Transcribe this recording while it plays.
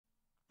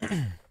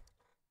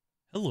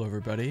Hello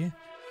everybody,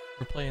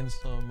 we're playing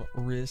some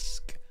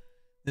Risk.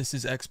 This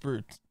is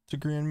Expert to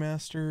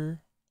Grandmaster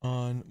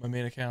on my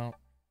main account.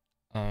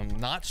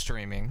 Not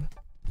streaming,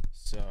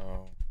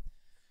 so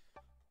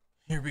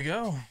here we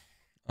go.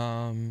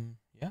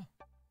 Yeah.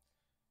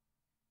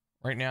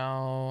 Right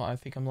now, I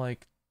think I'm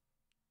like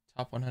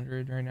top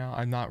 100 right now.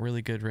 I'm not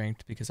really good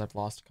ranked because I've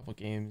lost a couple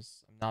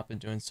games. I've not been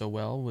doing so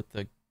well with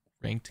the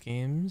ranked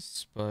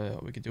games,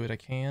 but we could do what I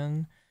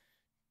can.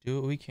 Do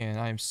what we can.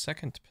 I am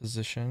second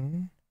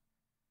position.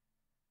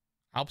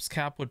 Alps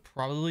Cap would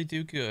probably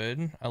do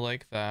good. I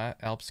like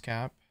that. Alps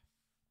Cap.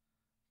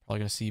 Probably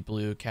gonna see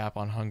blue cap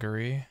on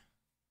Hungary.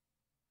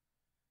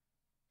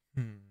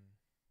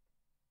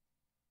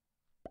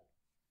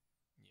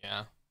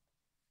 Yeah.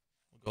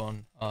 We'll go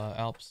on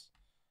Alps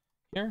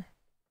here.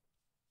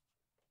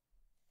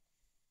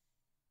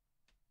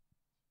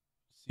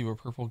 See where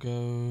purple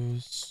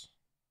goes.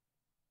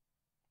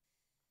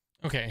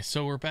 Okay,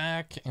 so we're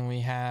back and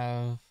we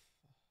have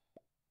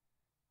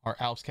our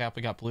Alps Cap.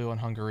 We got blue on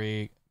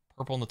Hungary,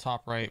 purple in the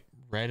top right,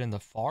 red in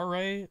the far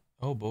right.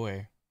 Oh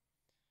boy.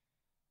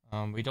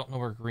 We don't know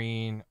where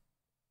green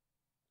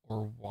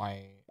or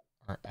white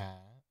are at.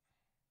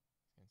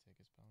 Gonna take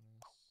his bonus.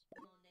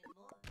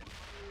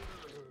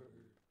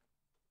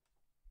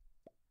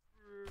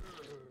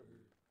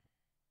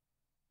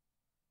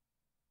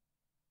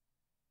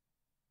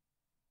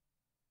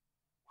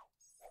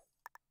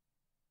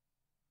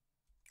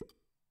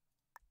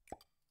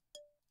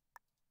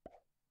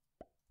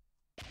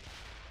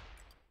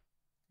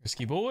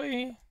 Risky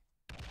boy.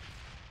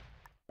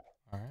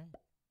 All right.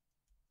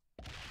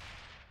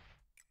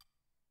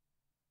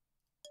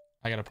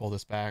 I gotta pull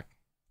this back.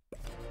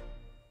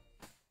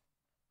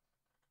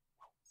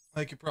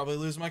 I could probably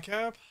lose my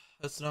cap.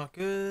 That's not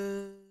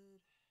good.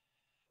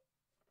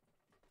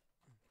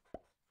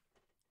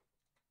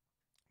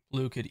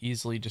 Blue could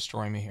easily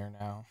destroy me here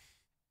now.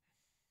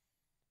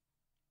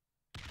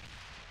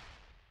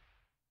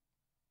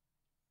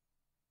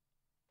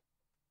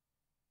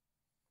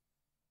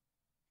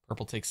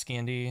 Purple takes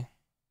Scandy.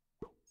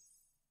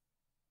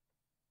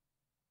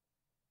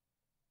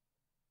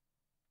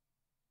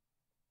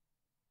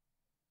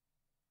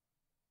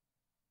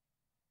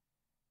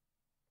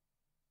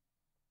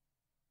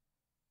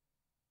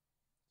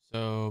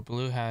 So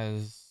blue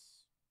has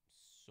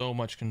so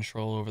much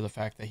control over the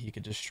fact that he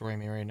could destroy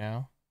me right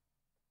now.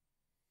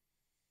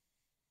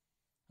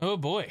 Oh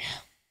boy.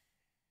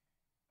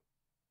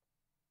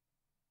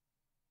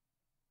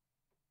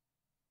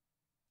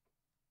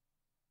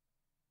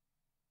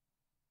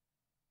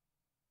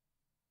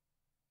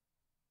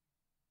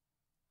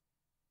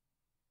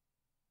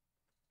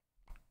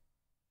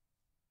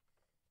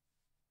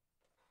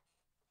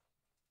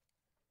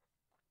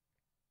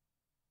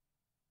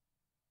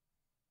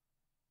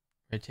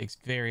 Red takes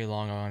very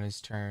long on his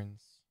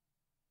turns.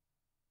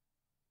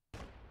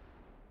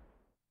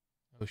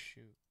 Oh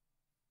shoot.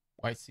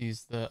 White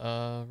sees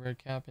the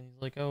red cap and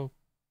he's like, oh,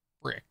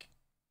 brick.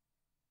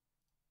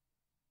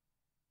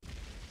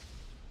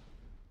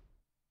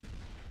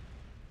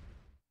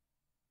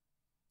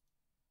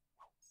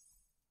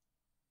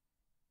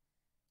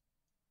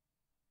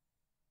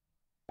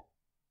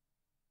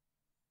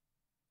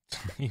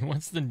 He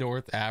wants the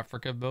North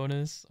Africa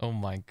bonus? Oh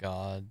my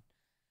god.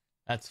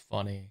 That's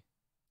funny.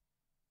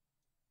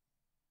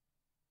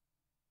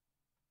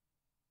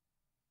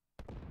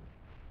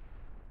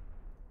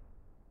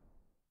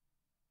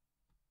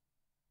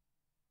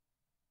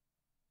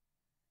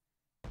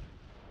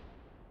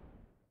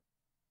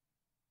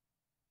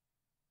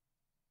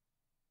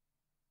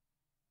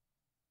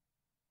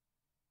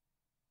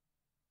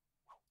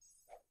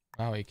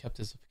 Wow, he kept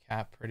his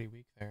cap pretty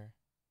weak there.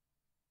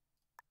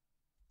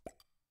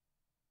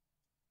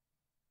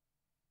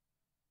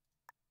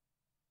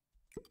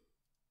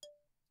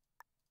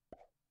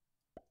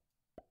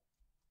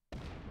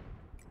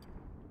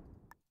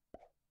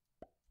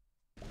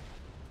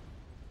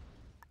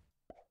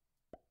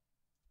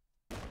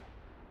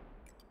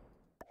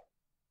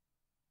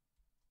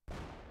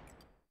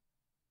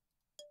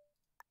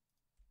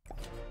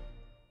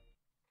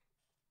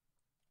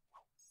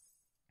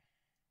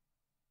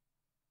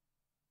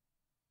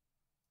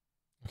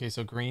 Okay,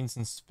 so green's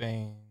in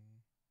Spain.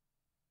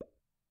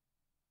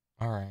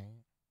 Alright.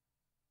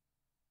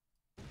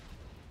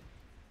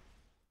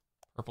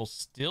 Purple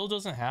still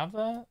doesn't have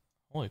that?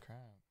 Holy crap.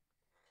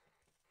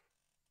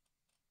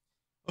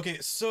 Okay,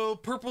 so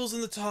purple's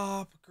in the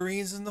top,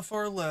 green's in the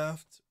far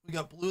left. We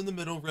got blue in the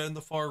middle, red in the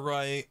far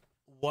right.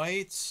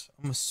 White,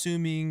 I'm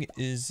assuming,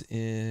 is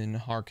in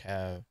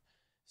Kharkiv.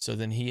 So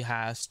then he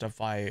has to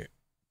fight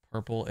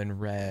purple and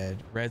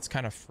red. Red's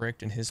kind of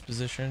fricked in his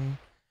position.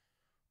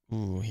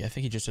 Ooh, yeah, I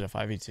think he just did a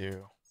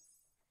 5v2.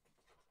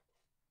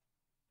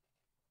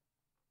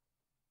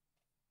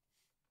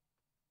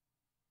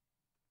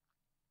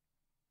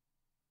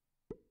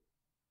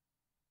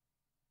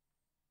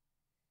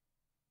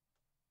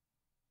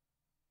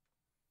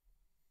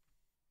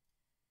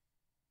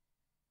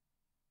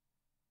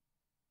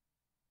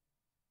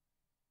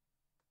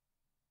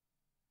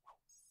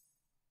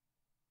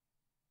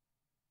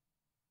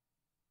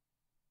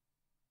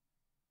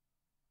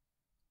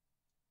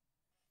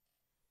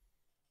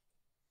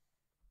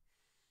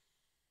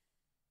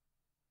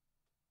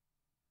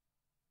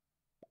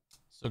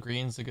 So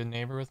green's a good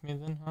neighbor with me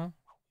then, huh?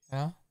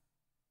 Yeah?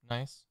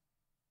 Nice.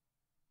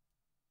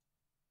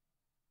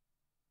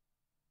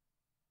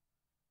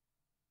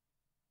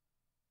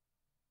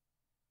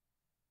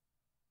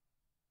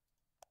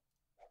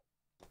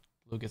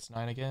 Blue gets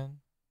 9 again.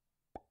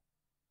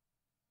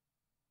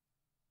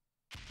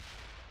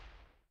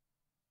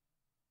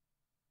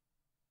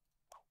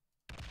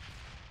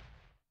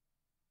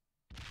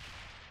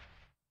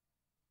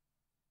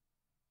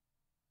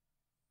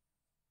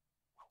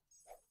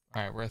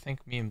 Alright, where I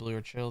think me and blue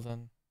are chill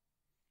then.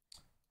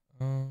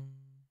 Um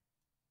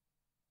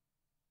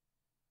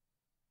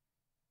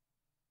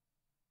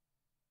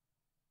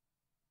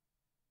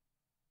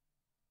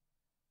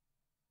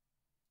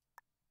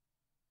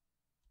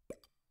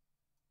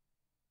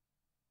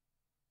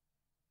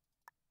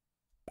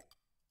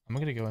I'm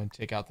gonna go and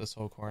take out this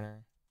whole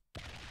corner.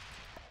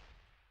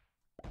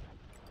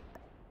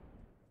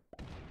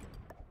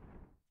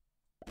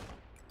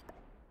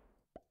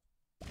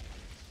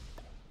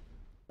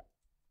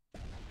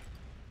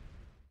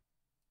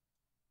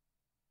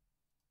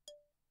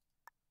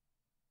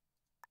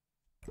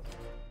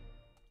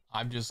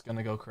 I'm just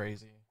gonna go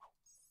crazy.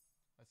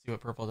 Let's see what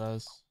purple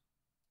does.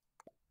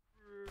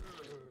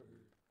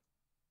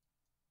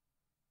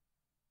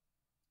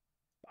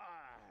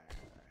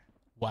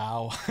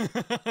 Wow.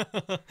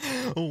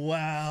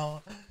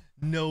 Wow.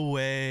 No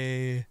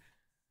way.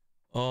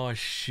 Oh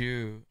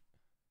shoot.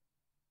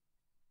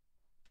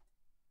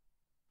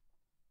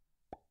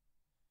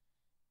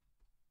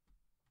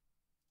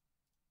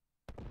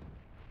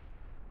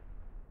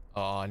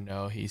 Oh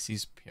no, he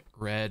sees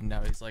red.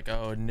 Now he's like,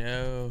 oh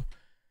no.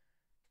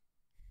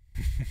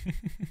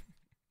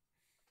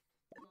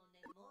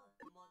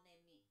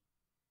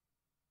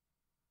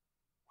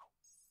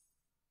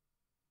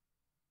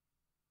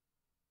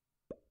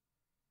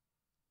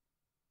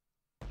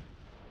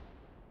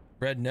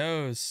 Red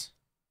knows.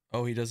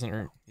 Oh, he doesn't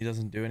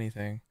do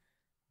anything.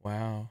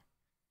 Wow.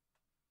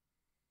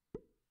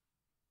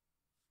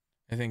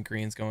 I think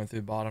green's going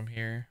through bottom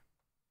here.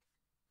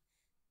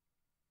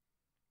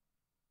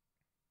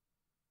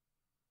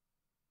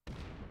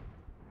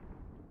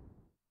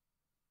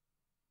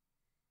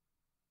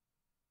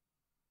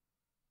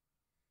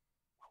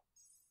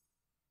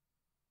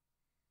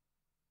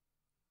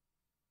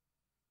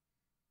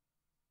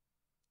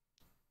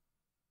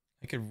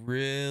 I could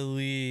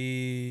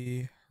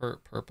really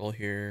hurt purple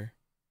here.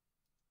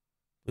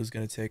 Blue's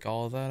gonna take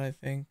all of that, I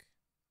think.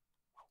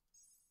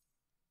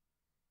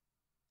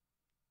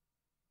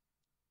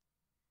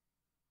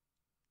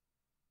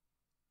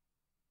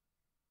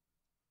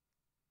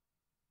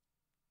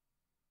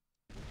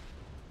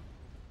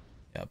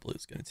 Yeah,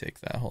 blue's gonna take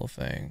that whole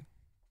thing.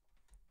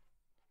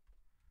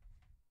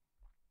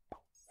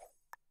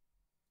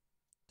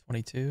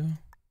 22.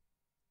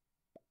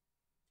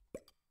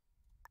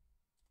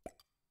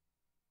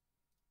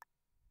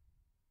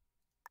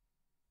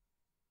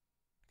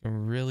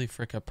 Can really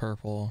frick up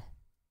purple.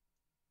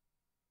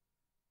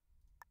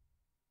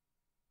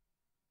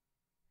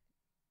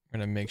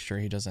 I'm gonna make sure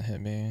he doesn't hit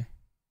me.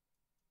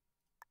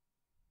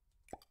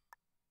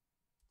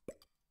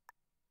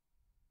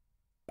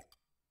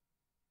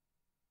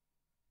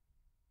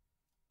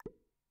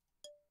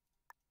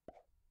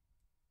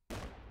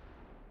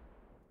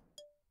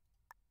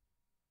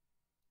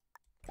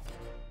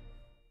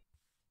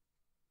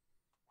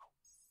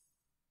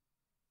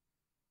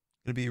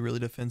 Gonna be really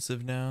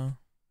defensive now.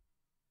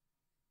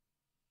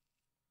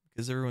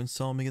 Because everyone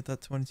saw me get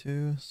that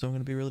 22, so I'm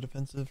gonna be really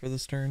defensive for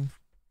this turn.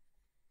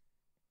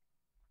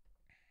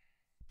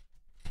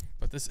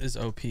 But this is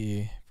OP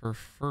for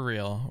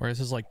real. Whereas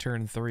this is like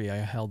turn 3, I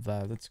held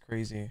that. That's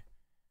crazy.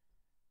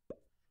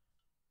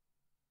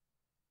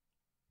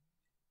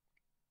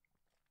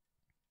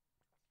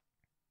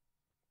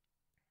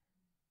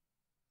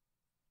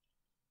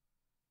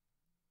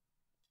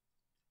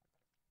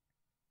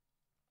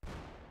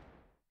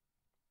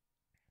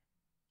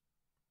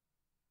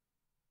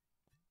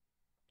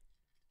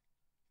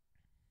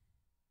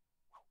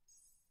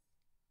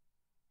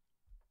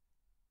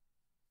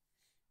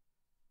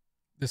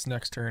 This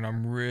next turn,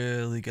 I'm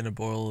really gonna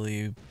boil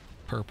the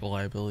purple,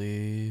 I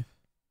believe.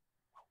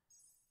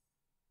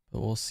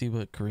 But we'll see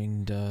what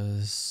green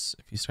does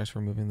if he starts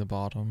removing the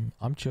bottom.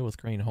 I'm chill with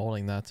green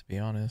holding that, to be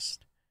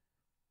honest.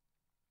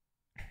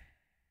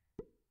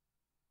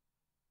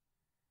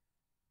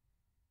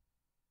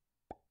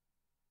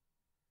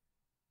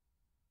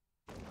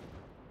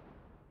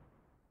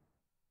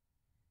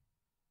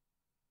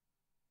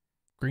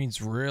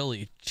 Green's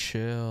really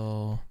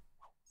chill.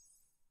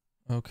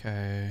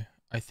 Okay.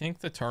 I think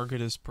the target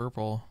is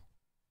purple.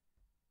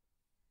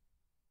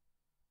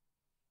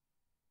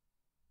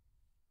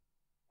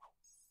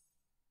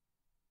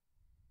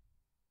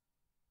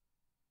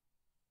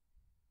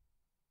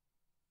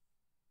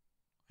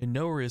 I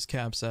know where his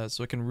cap's at,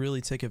 so I can really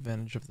take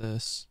advantage of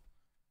this.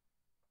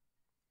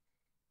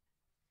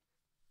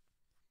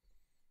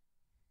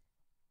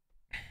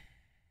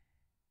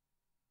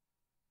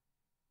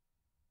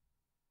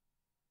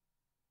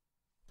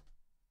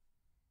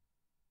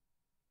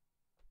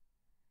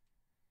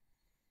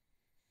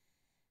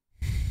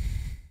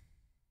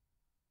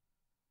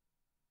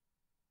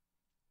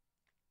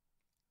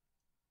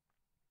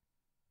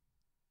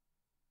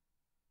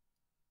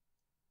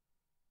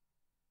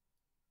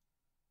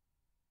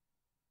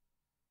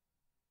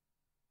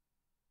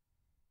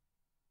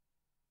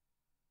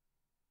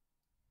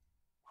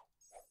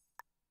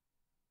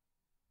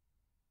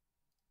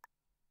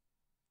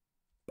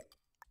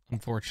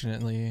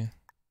 Unfortunately.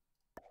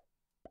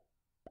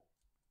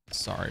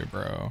 Sorry,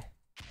 bro.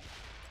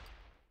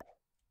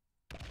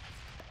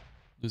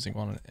 Losing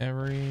one on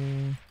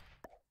every.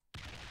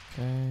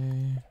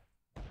 Okay.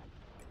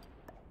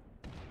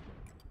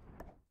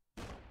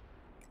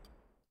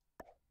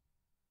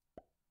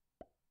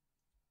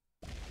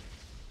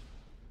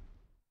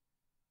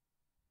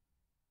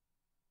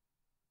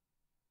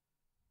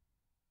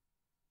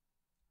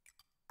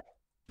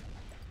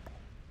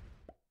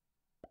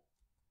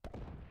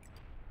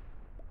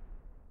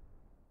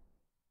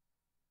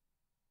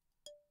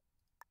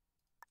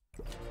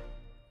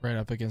 Right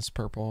up against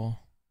purple.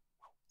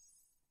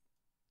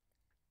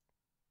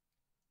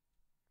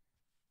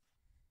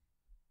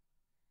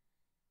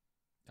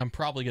 I'm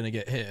probably gonna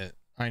get hit.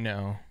 I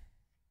know.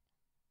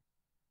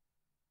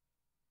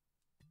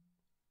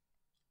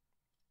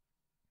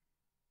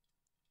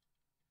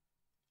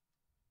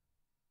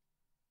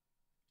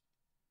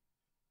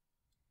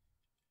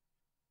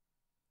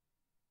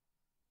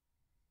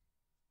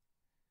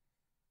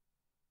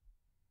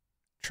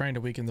 Trying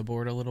to weaken the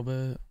board a little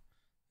bit.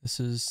 This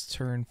is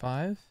turn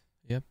 5.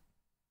 Yep.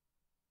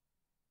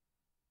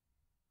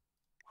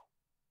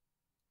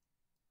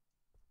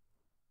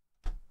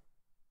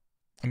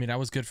 I mean, I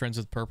was good friends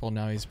with purple.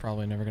 Now he's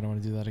probably never going to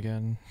want to do that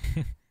again.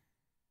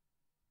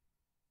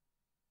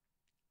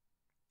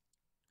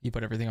 He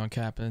put everything on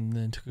cap and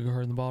then took a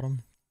card in the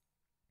bottom.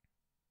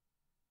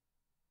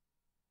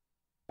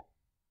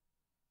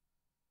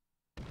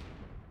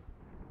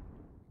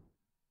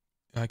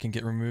 I can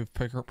get removed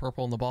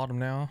purple in the bottom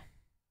now.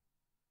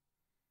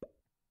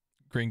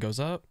 Green goes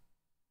up.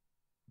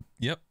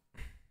 Yep.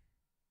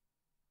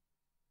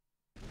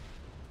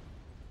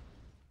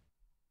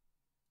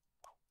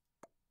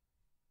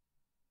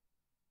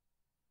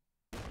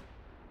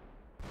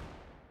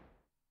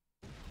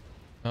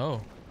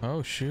 Oh.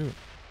 Oh, shoot.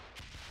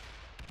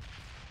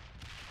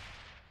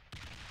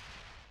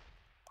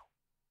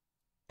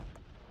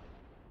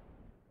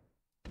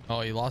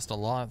 Oh, he lost a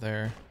lot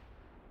there.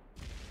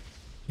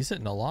 He's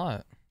hitting a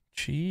lot.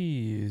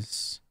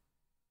 Jeez.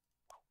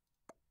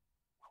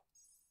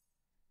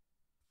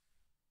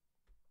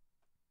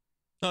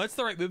 No, it's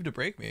the right move to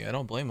break me. I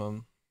don't blame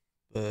him.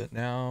 But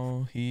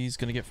now he's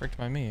gonna get fricked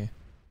by me.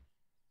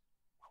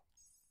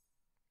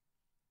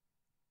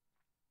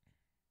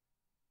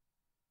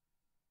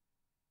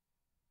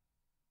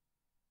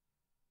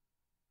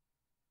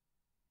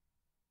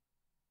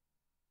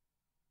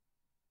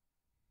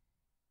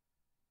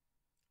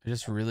 I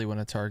just really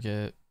want to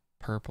target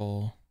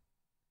purple.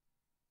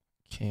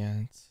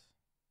 Can't.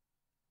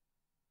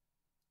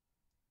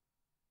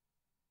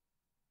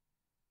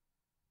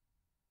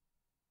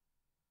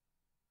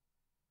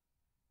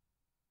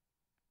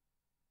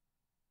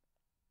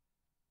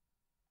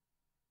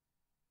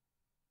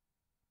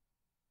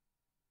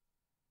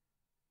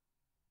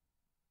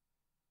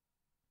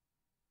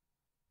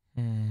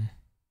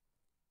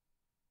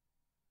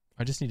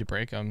 I just need to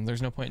break him.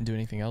 There's no point in doing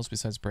anything else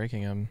besides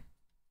breaking him.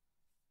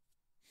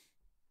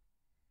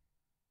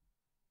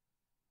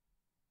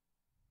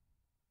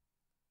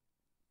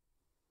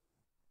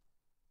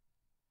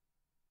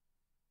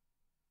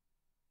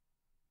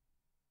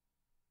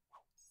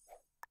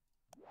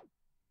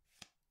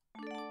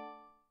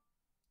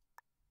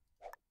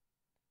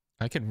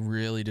 I could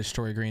really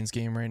destroy Green's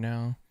game right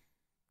now.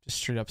 Just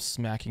straight up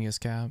smacking his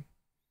cap.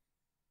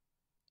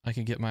 I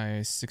can get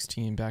my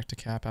 16 back to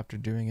cap after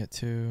doing it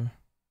too.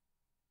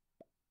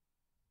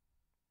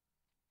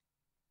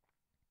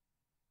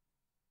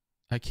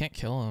 I can't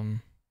kill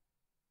him.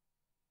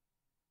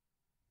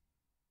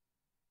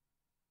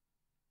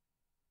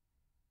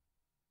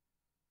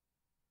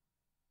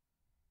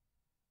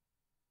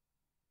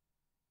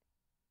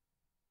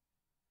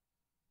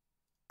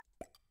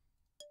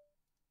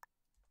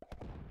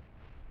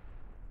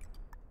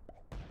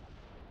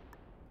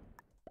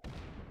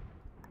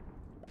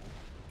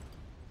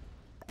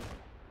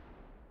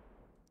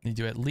 Need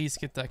to at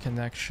least get that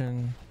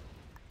connection.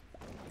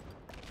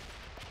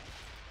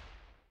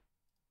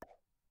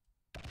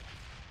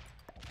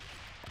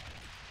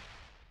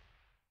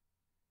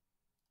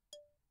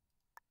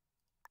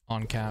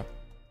 On cap.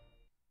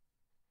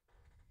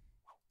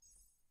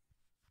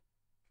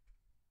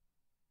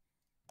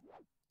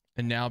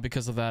 And now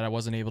because of that, I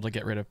wasn't able to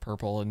get rid of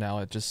purple, and now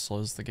it just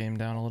slows the game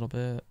down a little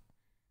bit.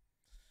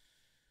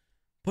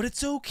 But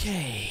it's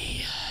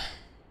okay.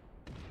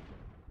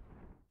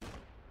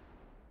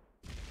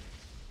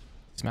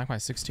 Smack my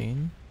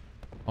 16?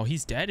 Oh,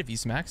 he's dead if he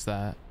smacks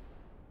that.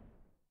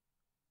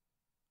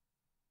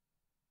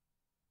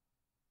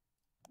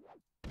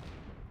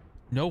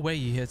 No way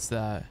he hits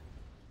that.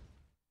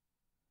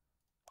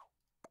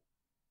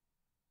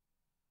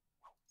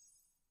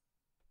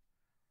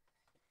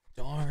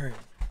 Darn.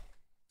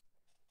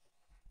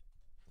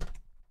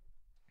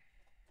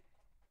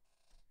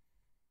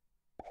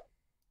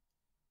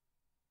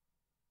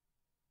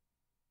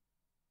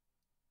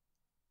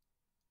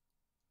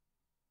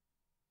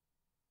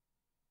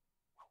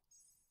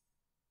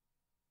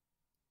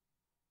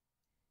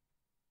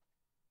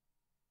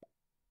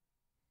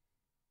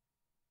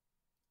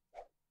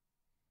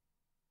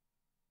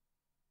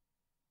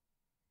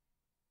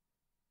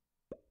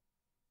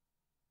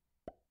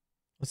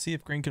 Let's see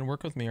if green can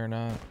work with me or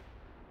not.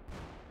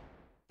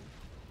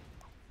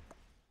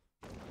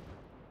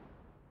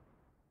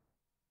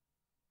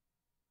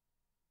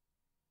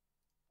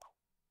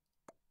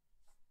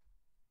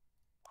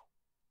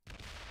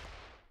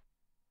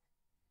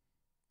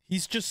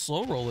 He's just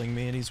slow rolling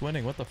me and he's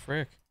winning. What the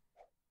frick?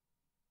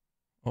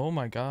 Oh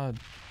my god.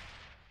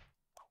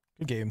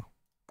 Good game.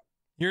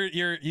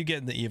 You get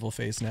in the evil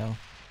face now.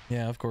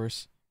 Yeah, of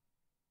course.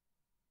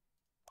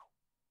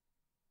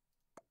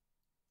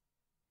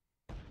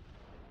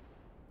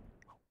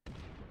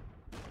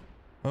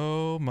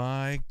 Oh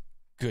my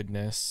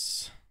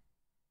goodness.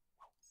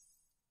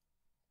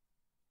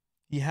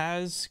 He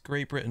has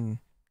Great Britain.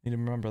 Need to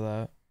remember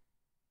that.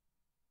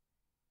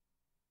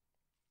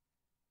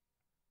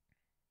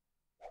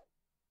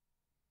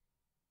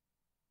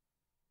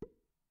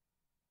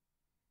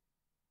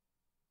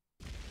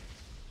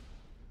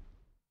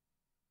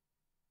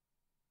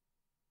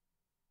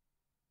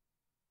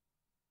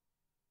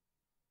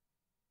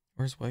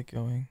 Where's white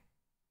going?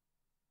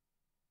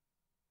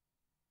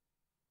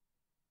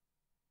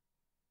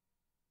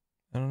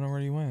 I don't know where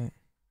he went.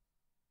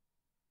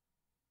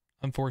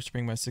 I'm forced to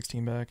bring my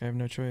 16 back. I have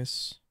no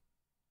choice.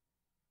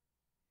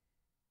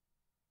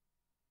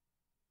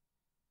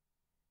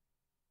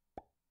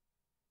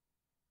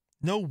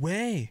 No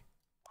way!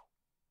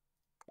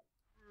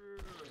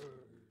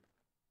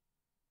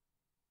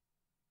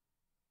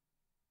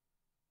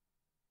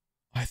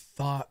 I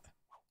thought...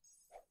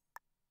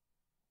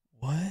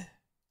 What?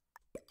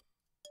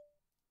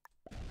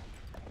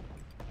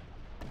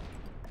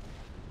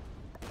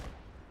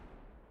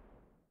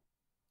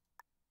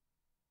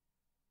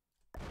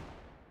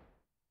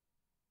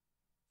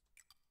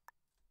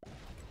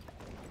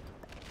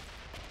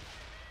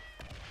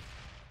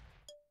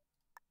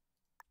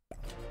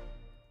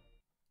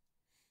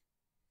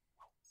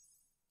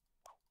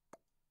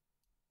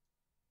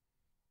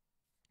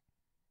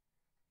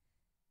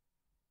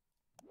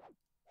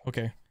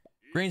 Okay.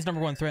 Green's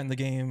 #1 threat in the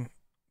game.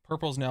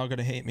 Purple's now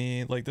gonna hate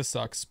me. Like, this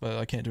sucks, but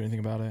I can't do anything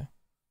about it.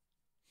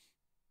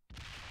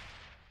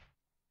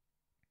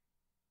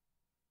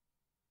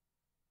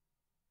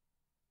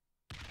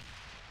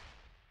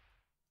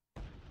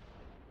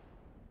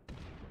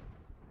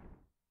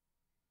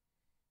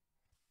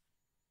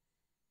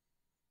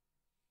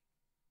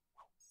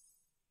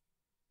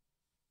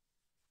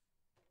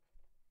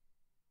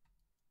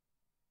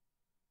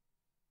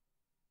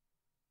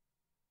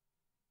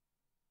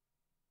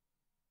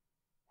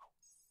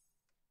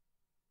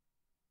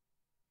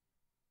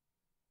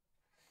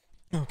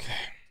 Okay.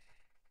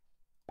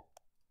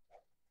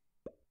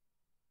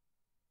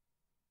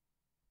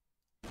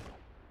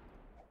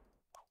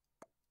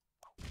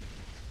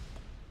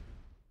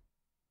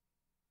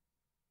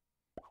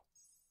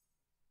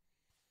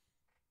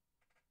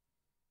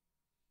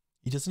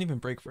 He doesn't even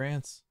break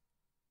France.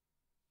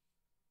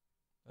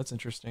 That's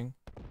interesting.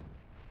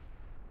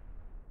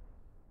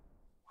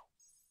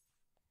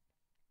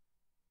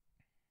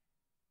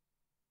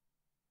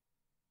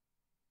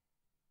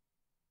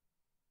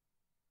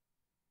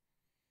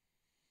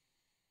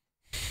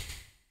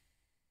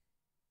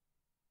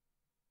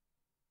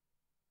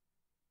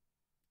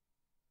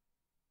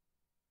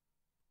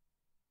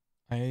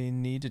 I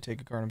need to take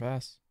a card and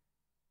pass.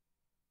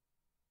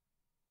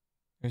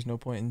 There's no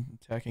point in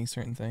attacking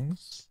certain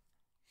things.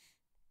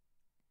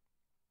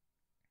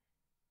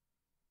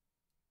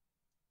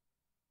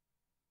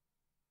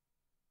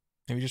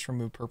 Maybe just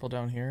remove purple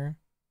down here.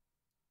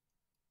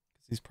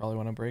 Because he's probably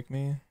want to break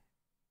me.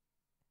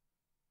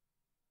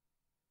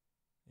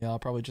 Yeah, I'll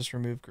probably just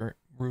remove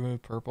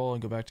purple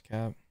and go back to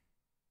cap.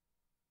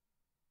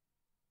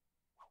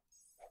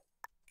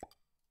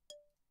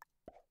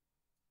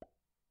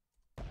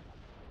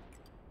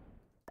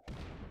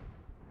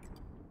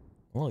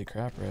 Holy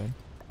crap, red.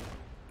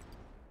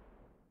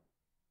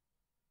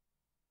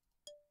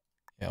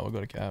 Yeah, we'll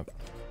go to cap.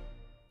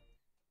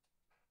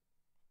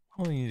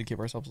 We need to keep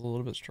ourselves a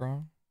little bit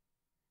strong.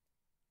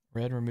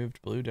 Red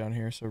removed blue down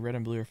here, so red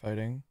and blue are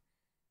fighting.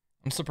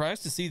 I'm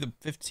surprised to see the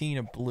 15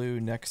 of blue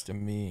next to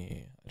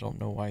me. I don't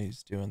know why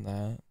he's doing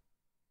that.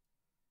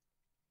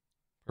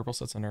 Purple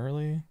sets in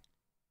early.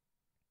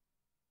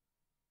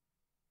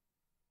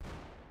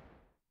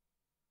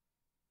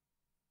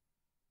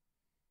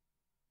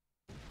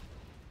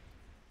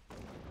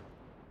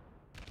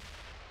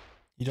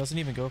 He doesn't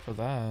even go for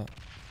that.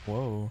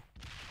 Whoa.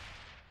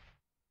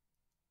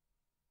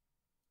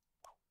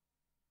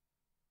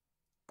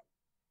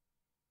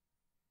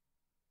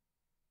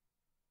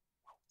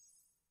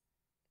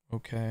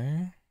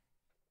 Okay.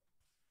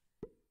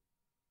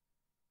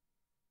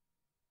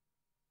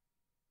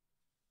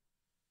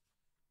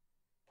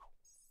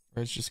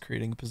 Red's just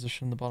creating a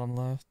position in the bottom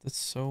left. That's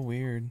so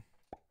weird.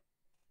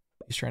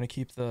 He's trying to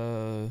keep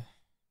the...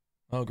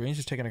 Oh, green's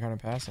just taking a card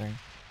and passing.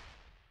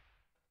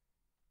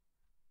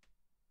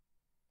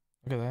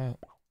 Look at that.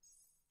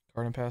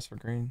 Card and pass for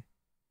green.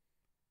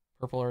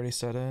 Purple already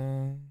set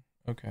in.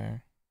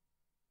 Okay.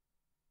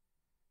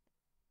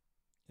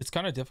 It's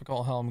kind of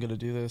difficult how I'm going to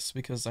do this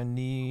because I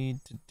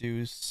need to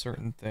do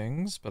certain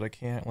things, but I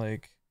can't,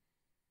 like...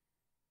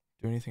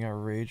 do anything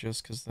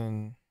outrageous because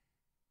then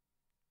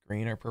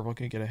green or purple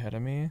could get ahead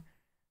of me.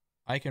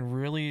 I can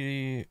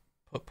really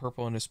put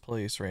purple in his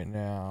place right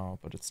now,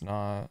 but it's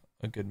not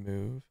a good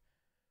move.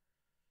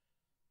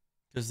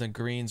 Because then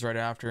green's right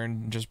after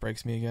and just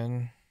breaks me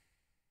again.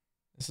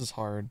 This is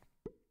hard.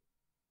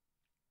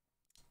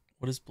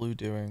 What is blue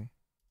doing?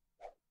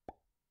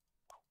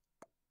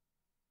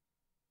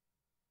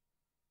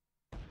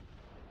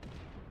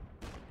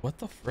 What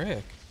the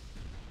frick?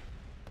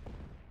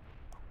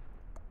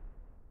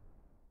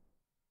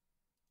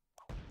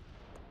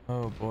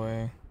 Oh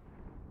boy.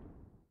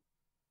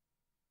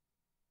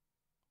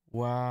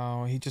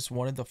 Wow, he just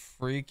wanted the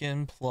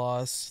freaking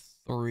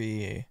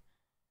 +3.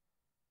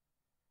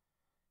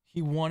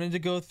 He wanted to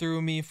go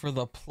through me for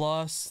the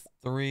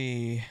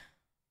 +3.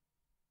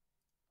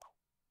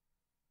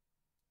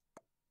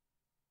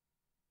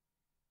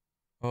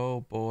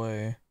 Oh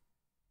boy.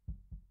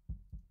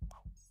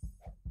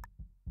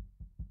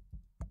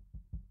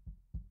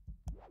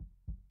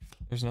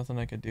 There's nothing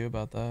I could do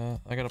about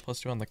that. I got a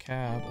 +2 on the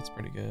cap. That's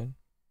pretty good.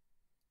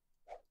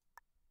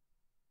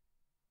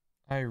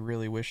 I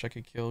really wish I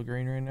could kill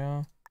green right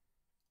now.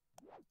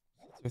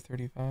 So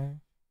 35.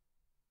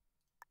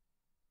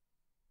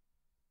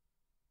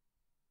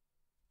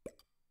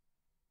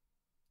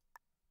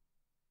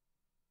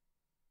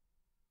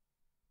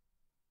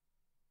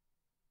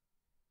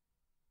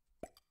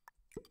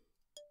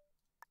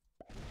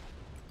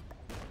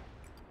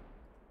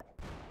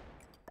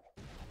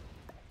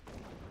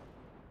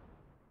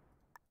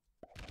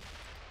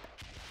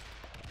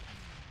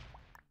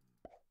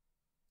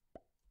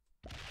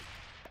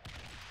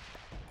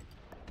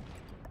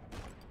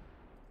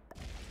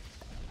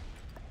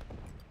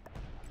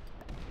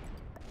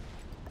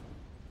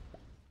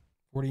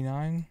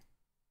 $49.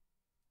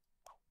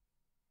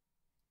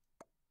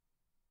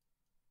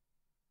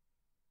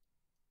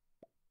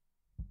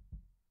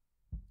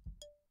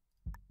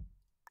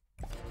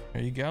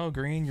 There you go,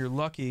 green. You're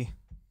lucky.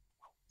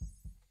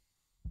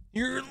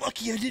 You're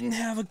lucky I didn't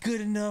have a good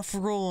enough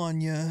roll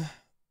on you.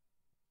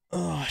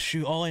 Oh,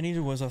 shoot. All I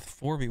needed was a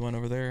 4v1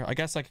 over there. I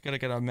guess I could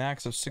get a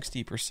max of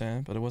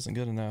 60%, but it wasn't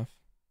good enough.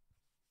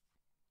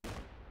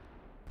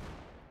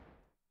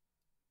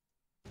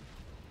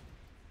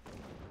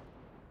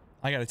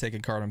 I gotta take a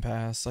card and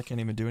pass. I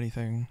can't even do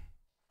anything.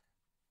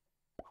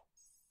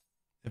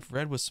 If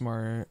red was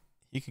smart,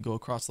 he could go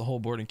across the whole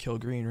board and kill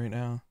green right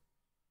now.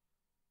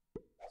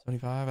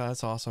 75?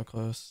 That's also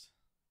close.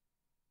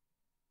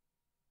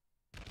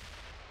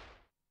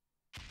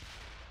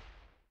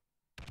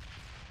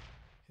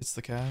 Hits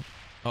the cap.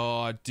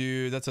 Oh,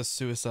 dude, that's a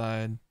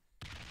suicide.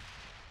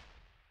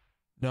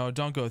 No,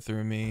 don't go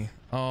through me.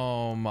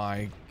 Oh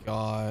my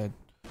god.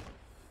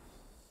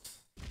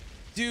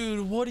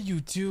 Dude, what are you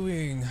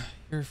doing?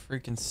 You're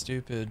freaking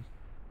stupid.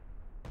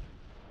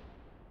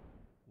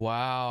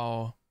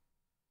 Wow.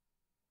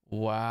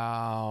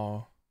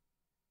 Wow.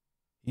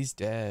 He's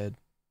dead.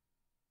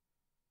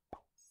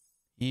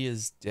 He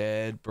is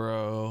dead,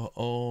 bro.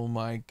 Oh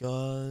my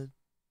god.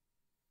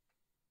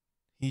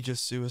 He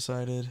just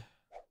suicided.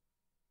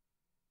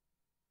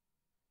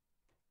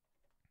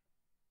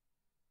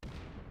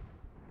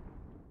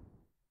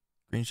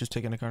 Green's just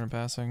taking a card and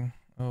passing.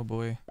 Oh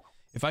boy.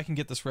 If I can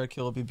get this red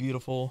kill, it'd be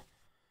beautiful.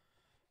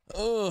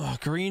 Ugh,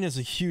 green is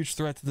a huge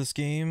threat to this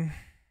game.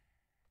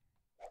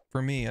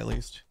 For me, at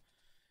least.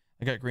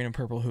 I got green and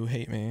purple who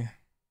hate me.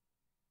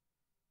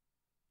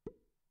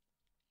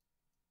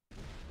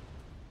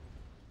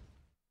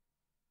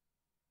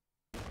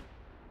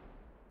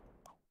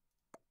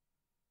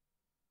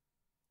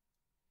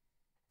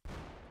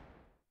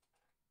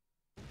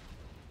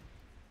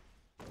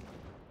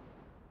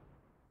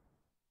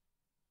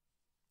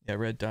 Yeah,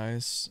 red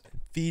dies.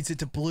 Feeds it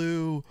to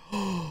blue.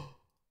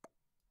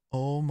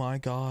 Oh my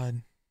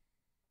god.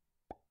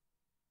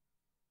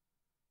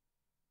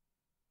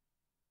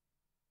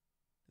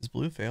 Does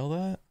blue fail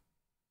that?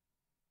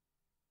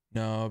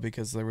 No,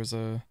 because there was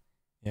a...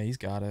 Yeah, he's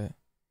got it.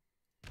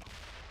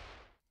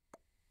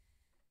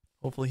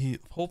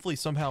 Hopefully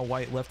somehow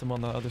white left him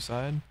on the other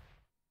side.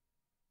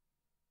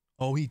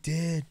 Oh, he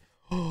did.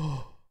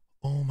 Oh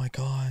my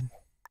god.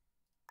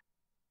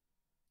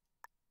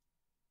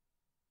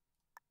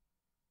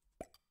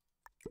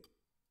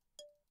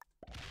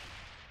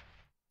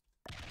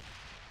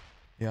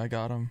 Yeah, I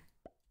got him.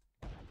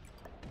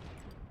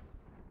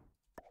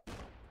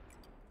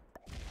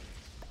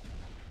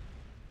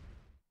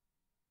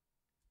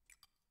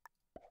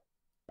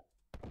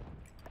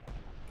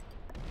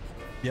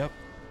 Yep.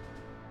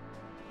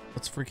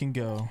 Let's freaking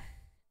go.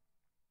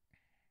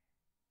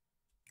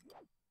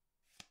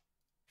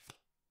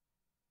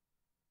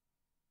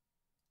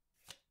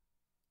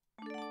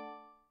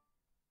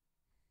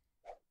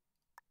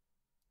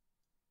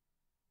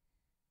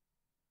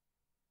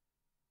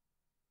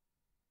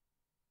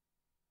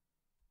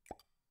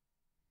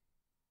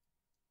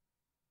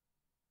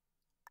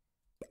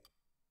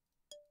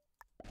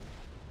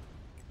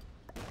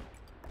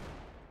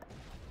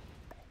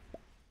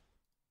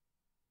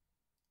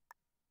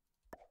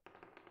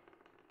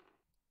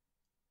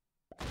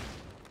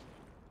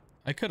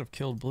 I could have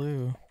killed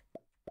blue.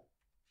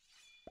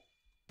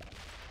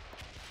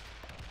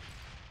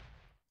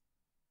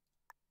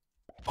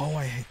 Oh,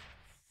 I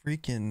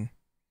freaking...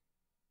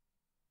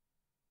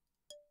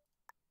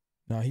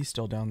 No, he's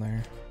still down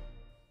there.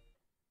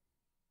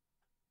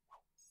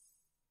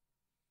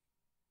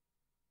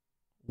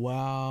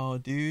 Wow,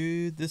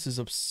 dude, this is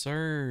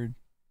absurd.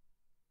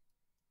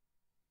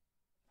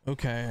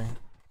 Okay.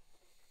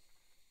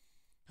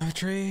 A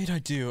trade? I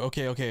do.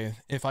 Okay, okay.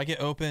 If I get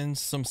open,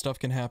 some stuff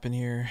can happen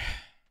here.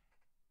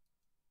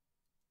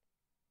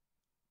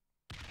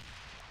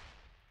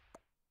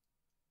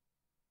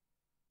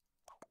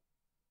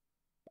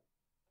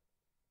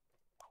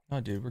 Oh,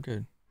 dude, we're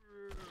good.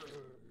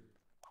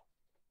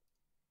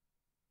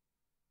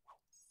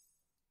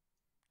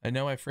 I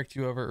know I fricked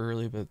you over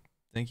early, but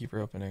thank you for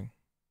opening.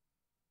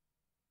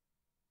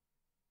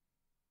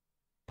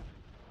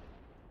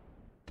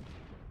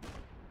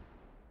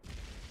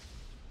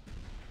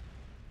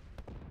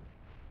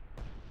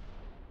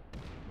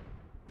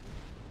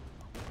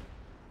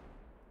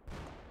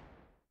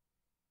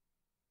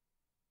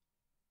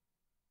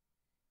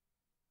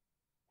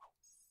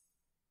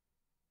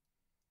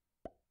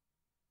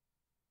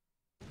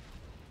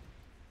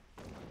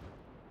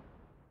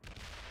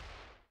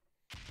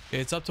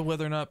 It's up to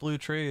whether or not blue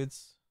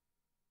trades.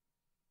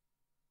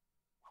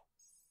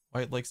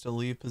 White likes to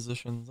leave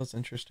positions. That's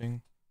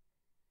interesting.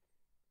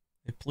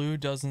 If blue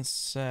doesn't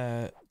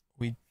set,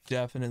 we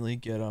definitely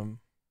get him.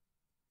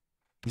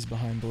 He's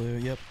behind blue.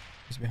 Yep,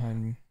 he's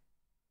behind me.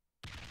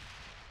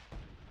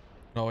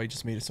 Oh, he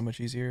just made it so much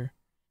easier.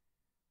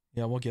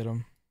 Yeah, we'll get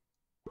him.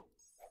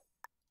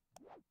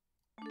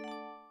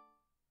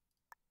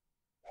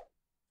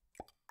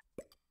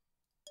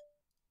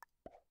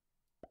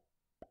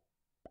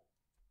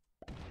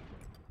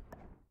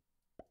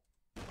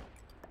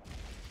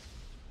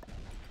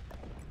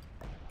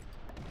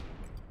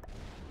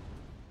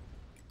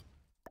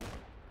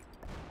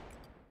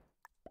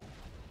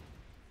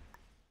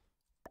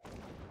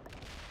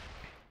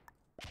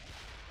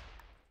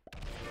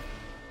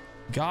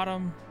 Got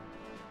him.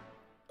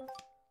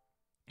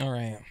 All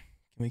right.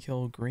 Can we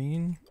kill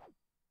green?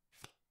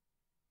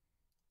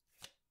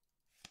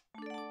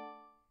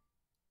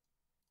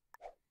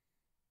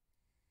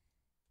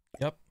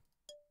 Yep.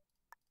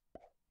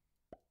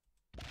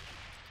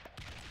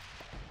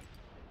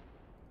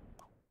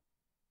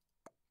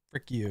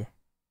 Frick you.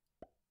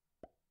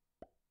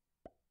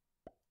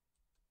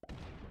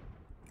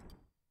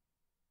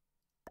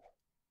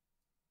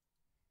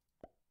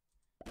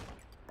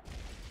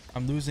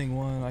 I'm losing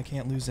one. I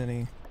can't lose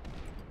any.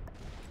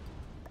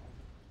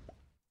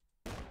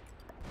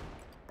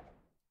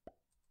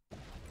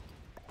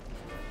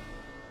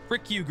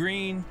 Frick you,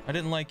 green. I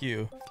didn't like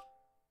you.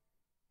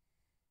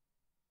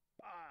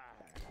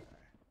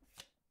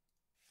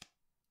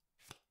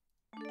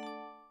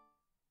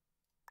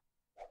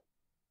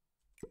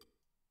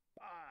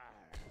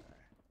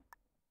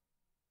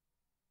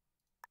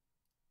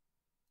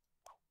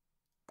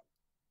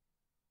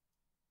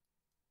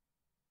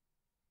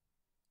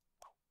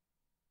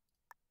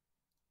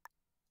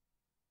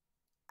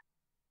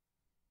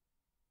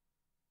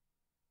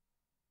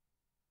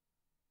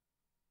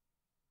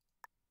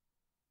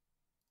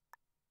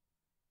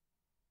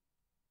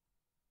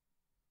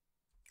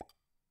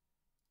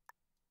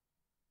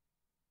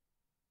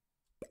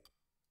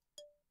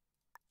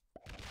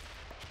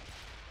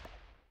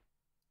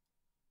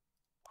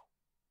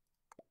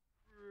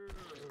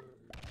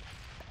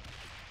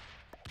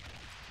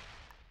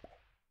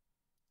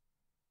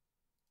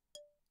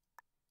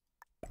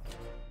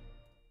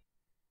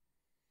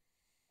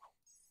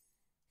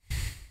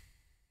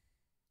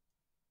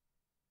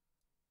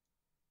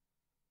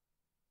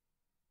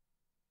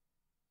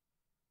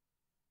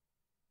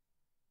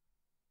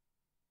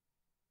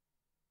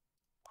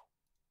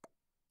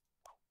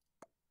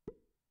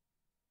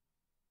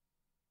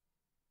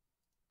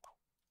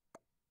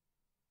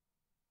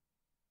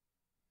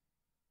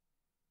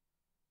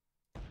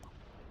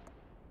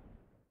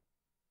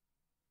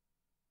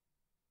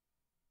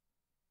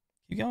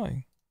 Keep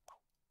going.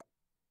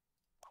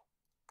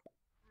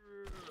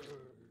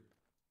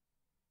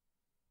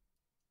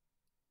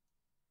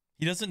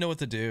 He doesn't know what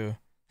to do.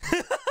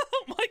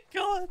 Oh my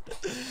god.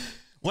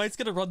 White's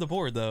gonna run the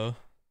board though.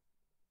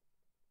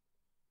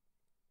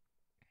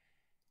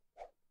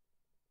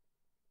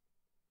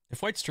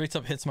 If white straight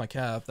up hits my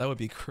cap, that would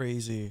be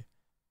crazy.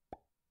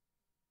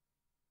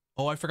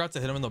 Oh, I forgot to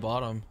hit him in the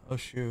bottom. Oh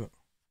shoot.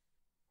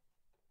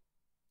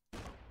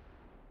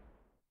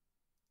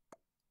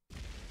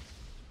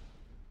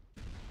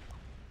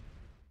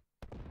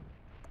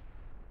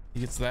 He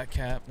gets that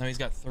cap. Now he's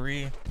got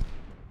 3.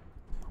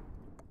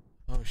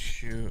 Oh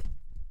shoot.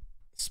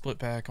 Split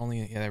back only.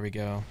 Yeah, there we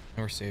go.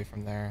 And we're safe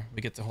from there.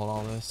 We get to hold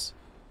all this.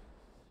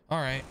 All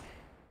right.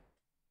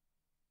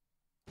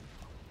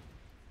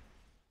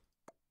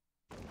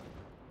 I'm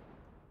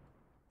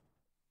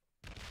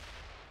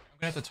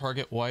gonna have to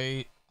target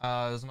white.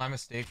 It was my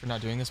mistake for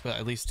not doing this, but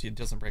at least he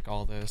doesn't break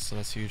all this, so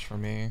that's huge for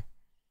me.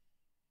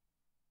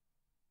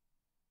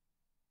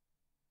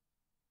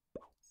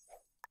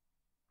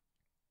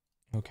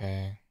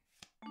 Okay.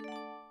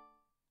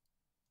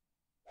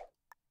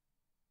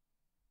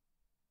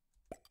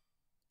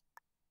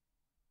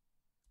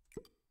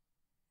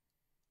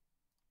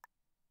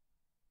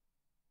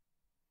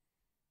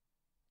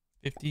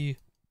 $50.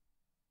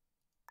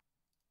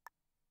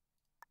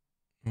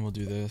 And we'll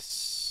do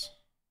this.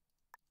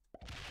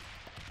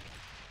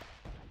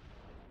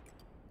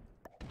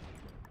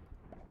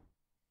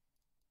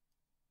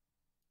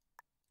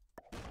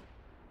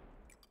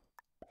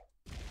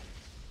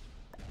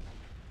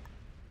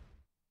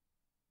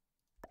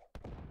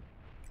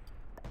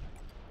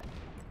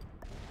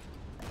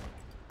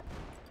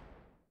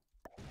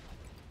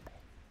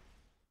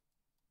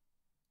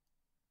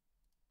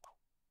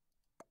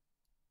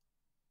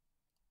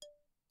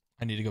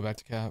 I need to go back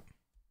to cap.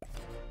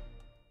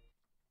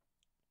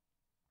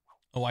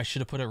 Oh, I should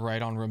have put it right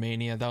on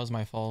Romania. That was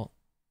my fault.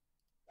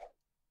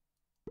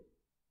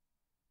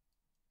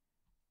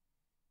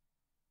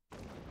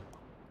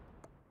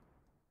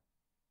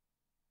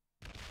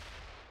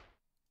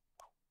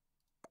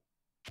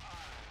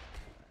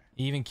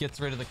 He even gets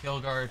rid of the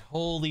kill guard.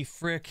 Holy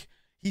frick.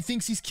 He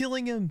thinks he's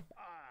killing him.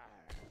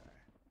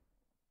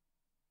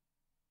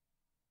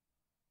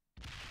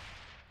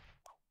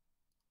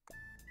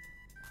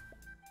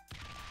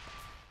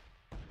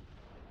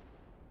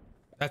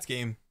 That's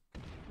game.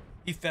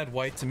 He fed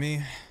white to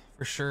me,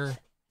 for sure.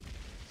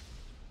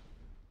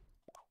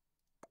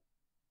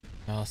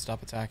 No,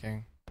 stop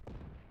attacking.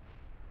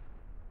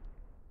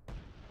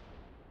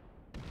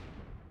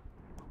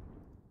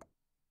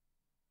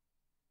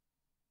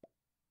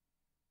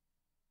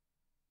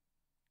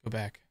 Go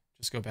back.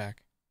 Just go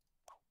back.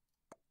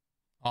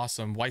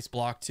 Awesome. White's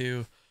blocked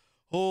too.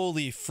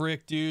 Holy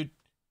frick, dude.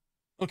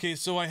 Okay,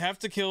 so I have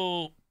to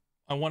kill...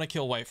 I want to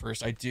kill white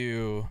first. I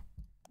do.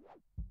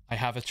 I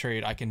have a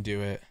trade. I can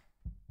do it.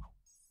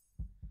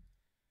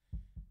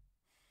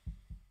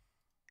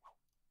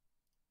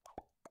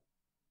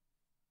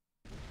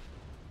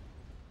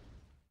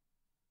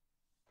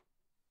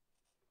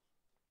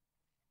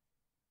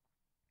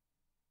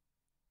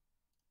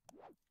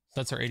 So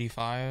that's our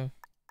 85.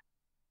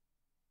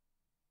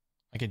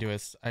 I can do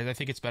it. I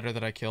think it's better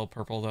that I kill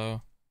purple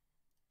though.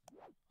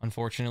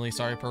 Unfortunately,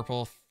 sorry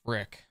purple.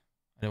 Frick.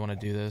 I didn't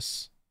want to do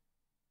this.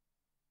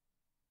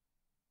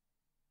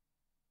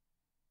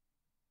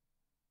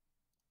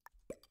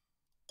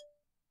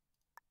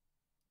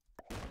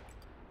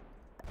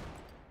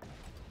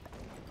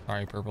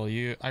 Sorry purple.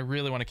 I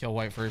really want to kill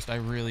white first. I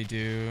really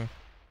do.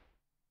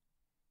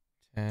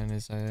 10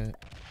 is it.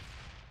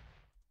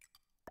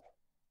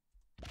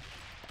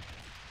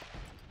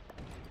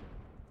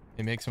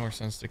 It makes more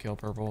sense to kill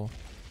purple.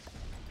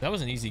 That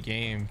was an easy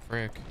game.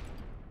 Frick.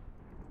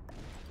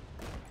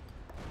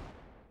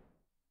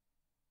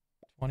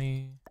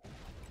 20.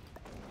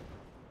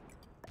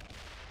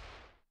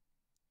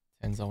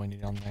 10's all we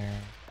need on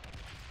there.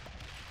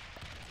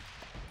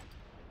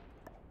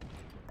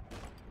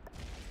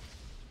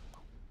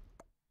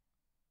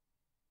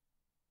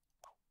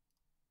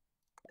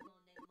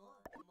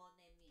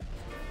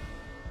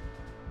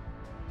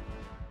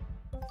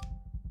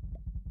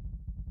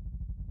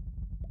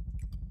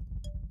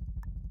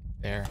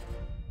 There.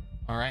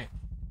 All right.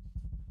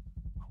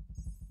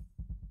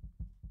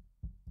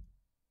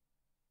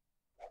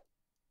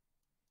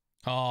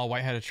 Oh,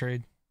 white had a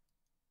trade.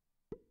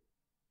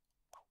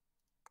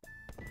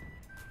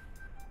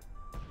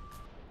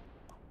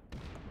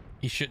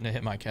 He shouldn't have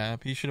hit my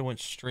cap. He should have went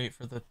straight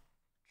for the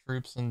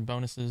troops and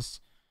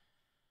bonuses.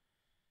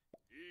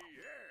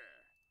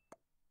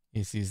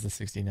 He sees the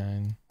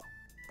 69.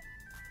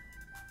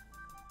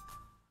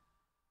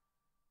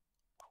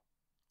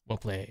 Well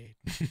played.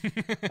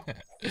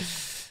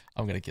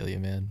 I'm gonna kill you,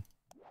 man.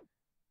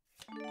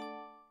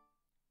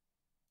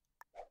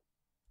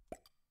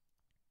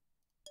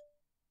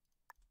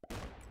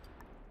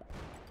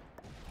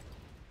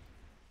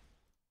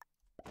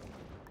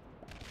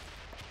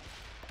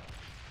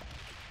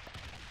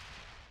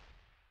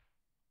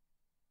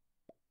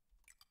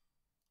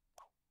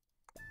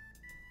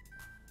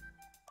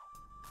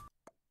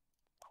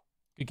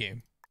 Good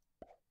game.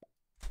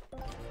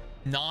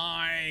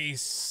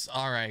 Nice.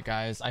 All right,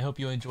 guys. I hope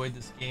you enjoyed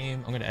this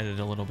game. I'm gonna edit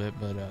a little bit,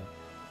 but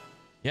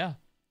yeah.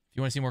 If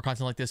you want to see more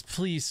content like this,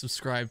 please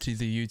subscribe to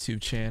the YouTube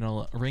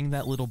channel. Ring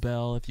that little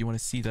bell if you want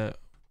to see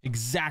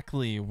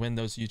exactly when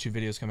those YouTube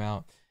videos come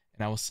out.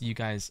 And I will see you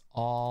guys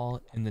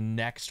all in the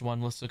next one.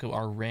 Let's look at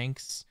our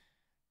ranks.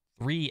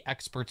 3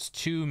 experts,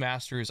 2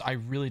 masters. I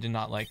really did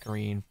not like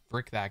green.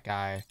 Frick that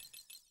guy.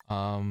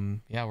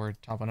 Yeah, we're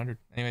top 100.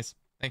 Anyways,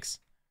 thanks.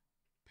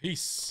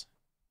 Peace.